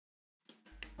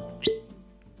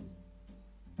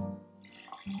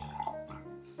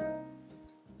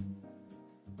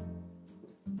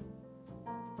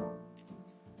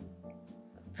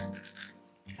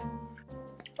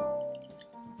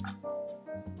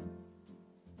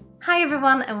Hi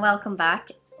everyone and welcome back.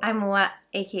 I'm Moa,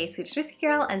 aka Swedish Whiskey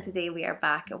Girl, and today we are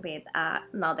back with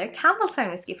another Campbeltown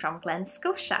whiskey from Glen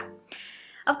Scotia.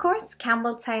 Of course,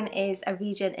 Campbeltown is a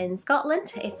region in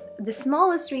Scotland. It's the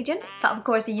smallest region, but of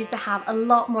course it used to have a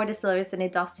lot more distilleries than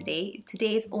it does today.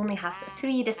 Today it only has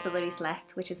 3 distilleries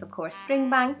left, which is of course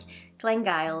Springbank,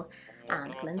 Glengyle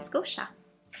and Glen Scotia.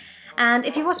 And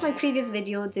if you watched my previous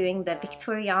video doing the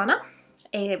Victoriana,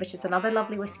 which is another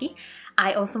lovely whiskey,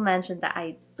 I also mentioned that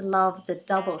I love the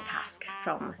double cask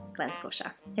from Glen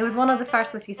Scotia. It was one of the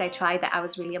first whiskies I tried that I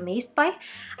was really amazed by,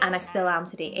 and I still am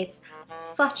today. It's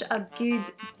such a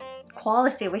good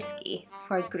quality whiskey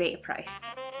for a great price.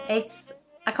 It's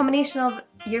a combination of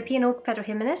European oak Pedro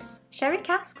Jimenez sherry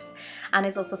casks, and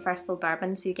it's also first full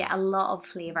bourbon, so you get a lot of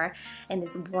flavour in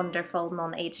this wonderful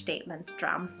non-age statement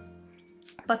dram.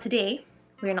 But today,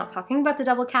 we're not talking about the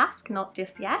double cask, not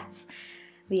just yet.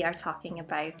 We are talking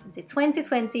about the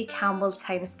 2020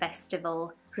 Campbeltown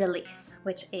Festival release,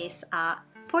 which is a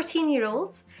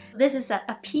 14-year-old. This is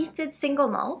a peated single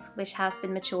malt, which has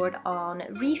been matured on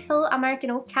refill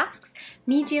American oak casks,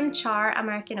 medium char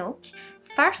American oak,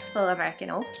 first fill American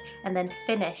oak, and then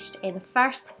finished in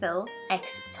first fill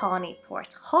ex-Tawny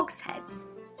Port hogsheads.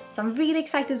 So I'm really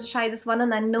excited to try this one,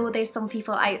 and I know there's some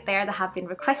people out there that have been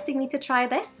requesting me to try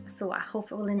this, so I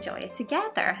hope we'll enjoy it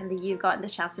together and that you've gotten the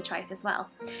chance to try it as well.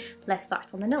 Let's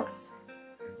start on the nose.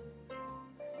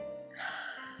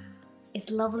 It's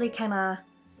lovely,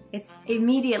 it's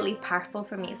immediately purple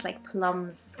for me. It's like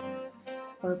plums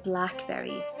or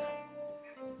blackberries,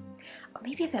 or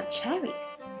maybe a bit of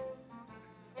cherries.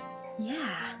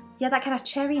 Yeah, that kind of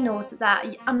cherry note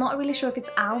that I'm not really sure if it's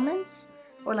almonds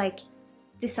or like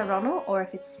Di Serrano, or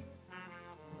if it's,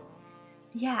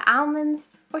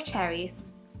 almonds or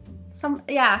cherries.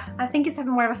 I think it's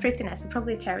having more of a fruitiness, so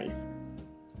probably cherries.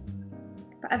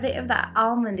 But a bit of that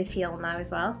almondy feel now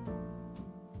as well.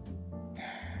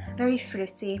 Very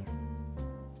fruity.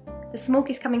 The smoke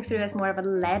is coming through as more of a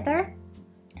leather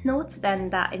note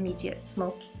than that immediate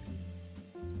smoke.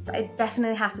 But it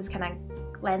definitely has this kind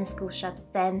of Glen Scotia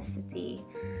density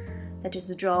that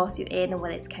just draws you in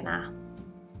with its kind of,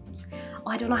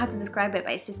 I don't know how to describe it,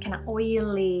 but it's this kind of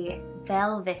oily,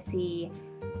 velvety,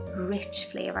 rich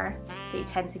flavour that you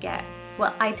tend to get,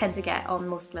 well, I tend to get on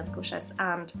most Glen Scotias,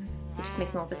 and it just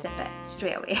makes me want to sip it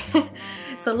straight away.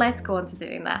 So let's go on to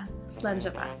doing that. Slunge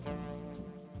of that.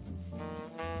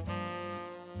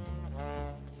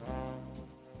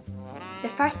 The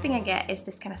first thing I get is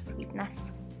this kind of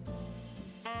sweetness.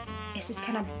 It's this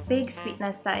kind of big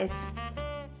sweetness that is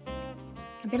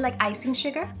a bit like icing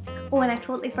sugar. Oh, and I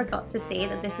totally forgot to say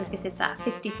that this whiskey sits at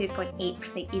 52.8%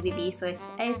 ABV, so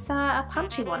it's a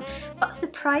punchy one, but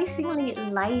surprisingly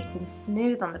light and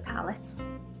smooth on the palate.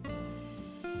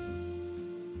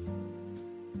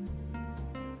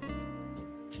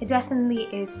 It definitely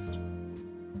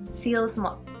feels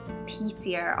more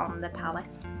peatier on the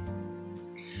palate.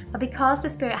 But because the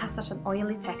spirit has such an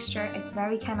oily texture, it's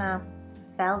very kind of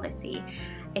velvety.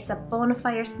 It's a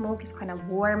bonfire smoke, it's kind of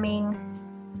warming.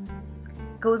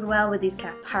 Goes well with these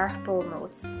kind of purple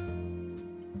notes.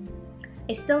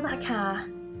 It's still that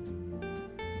kind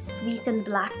of sweetened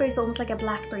blackberries, almost like a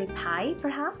blackberry pie,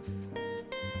 perhaps.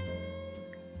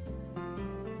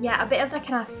 Yeah, a bit of that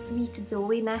kind of sweet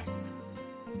doughiness.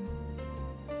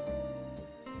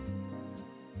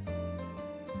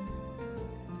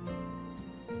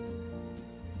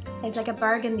 It's like a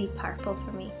burgundy purple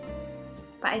for me,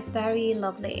 but it's very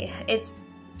lovely. It's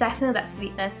definitely that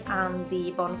sweetness and the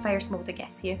bonfire smoke that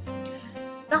gets you.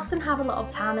 Doesn't have a lot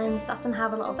of tannins, doesn't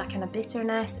have a lot of that kind of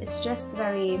bitterness. It's just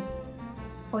very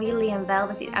oily and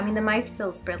velvety. I mean, the mouth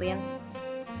feels brilliant.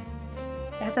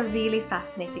 It has a really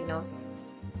fascinating nose.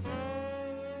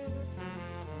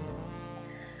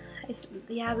 It's,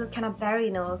 the kind of berry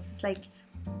notes.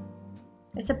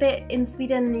 It's a bit, in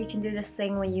Sweden you can do this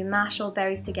thing when you mash all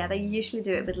berries together. You usually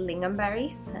do it with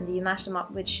lingonberries, and you mash them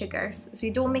up with sugars. So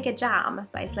you don't make a jam,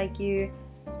 but it's like you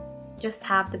just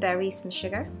have the berries and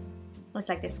sugar. It's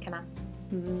like this kind of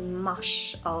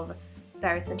mush of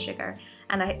berries and sugar.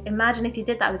 And I imagine if you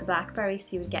did that with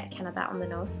blackberries, you would get kind of that on the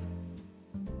nose.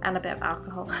 And a bit of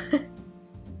alcohol.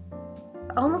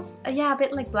 Almost, a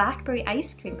bit like blackberry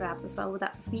ice cream perhaps as well, with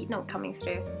that sweet note coming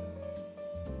through.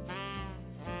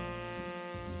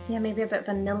 Yeah, maybe a bit of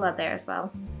vanilla there as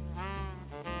well.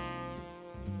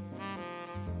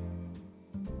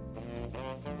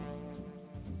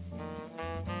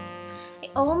 It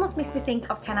almost makes me think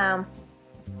of kind of,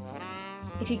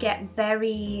 if you get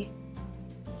berry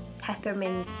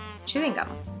peppermint chewing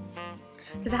gum.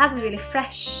 Because it has this really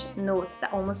fresh note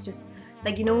that almost just,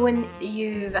 like, you know when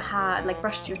you've had, like,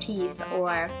 brushed your teeth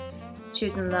or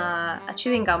chewing a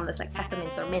chewing gum that's like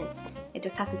peppermint or mint. It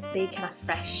just has this big kind of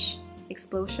fresh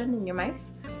explosion in your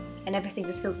mouth, and everything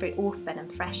just feels very open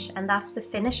and fresh, and that's the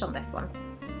finish on this one.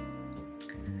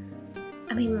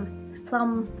 I mean,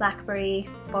 plum, blackberry,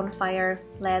 bonfire,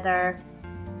 leather,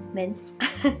 mint.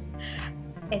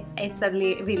 It's a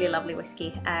really lovely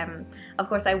whiskey. Of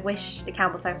course, I wish the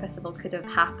Campbeltown Festival could have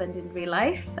happened in real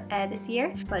life this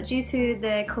year, but due to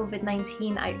the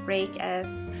COVID-19 outbreak, as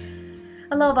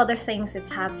a lot of other things, it's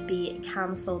had to be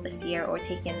cancelled this year or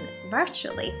taken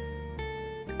virtually.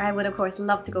 I would of course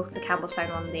love to go to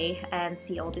Campbeltown one day and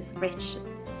see all this rich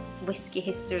whiskey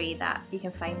history that you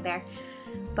can find there,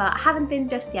 but I haven't been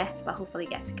just yet, but hopefully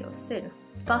get to go soon.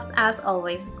 But as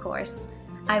always, of course,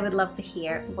 I would love to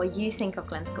hear what you think of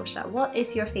Glen Scotia. What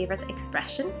is your favourite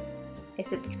expression?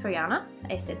 Is it Victoriana?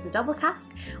 Is it the double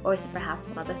cask? Or is it perhaps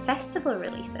one of the festival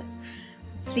releases?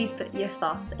 Please put your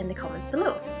thoughts in the comments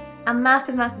below. A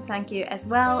massive thank you as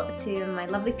well to my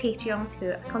lovely Patreons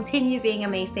who continue being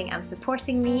amazing and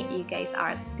supporting me. You guys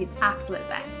are the absolute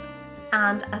best.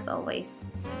 And as always,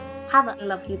 have a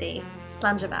lovely day.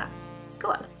 Slán.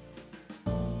 Skål!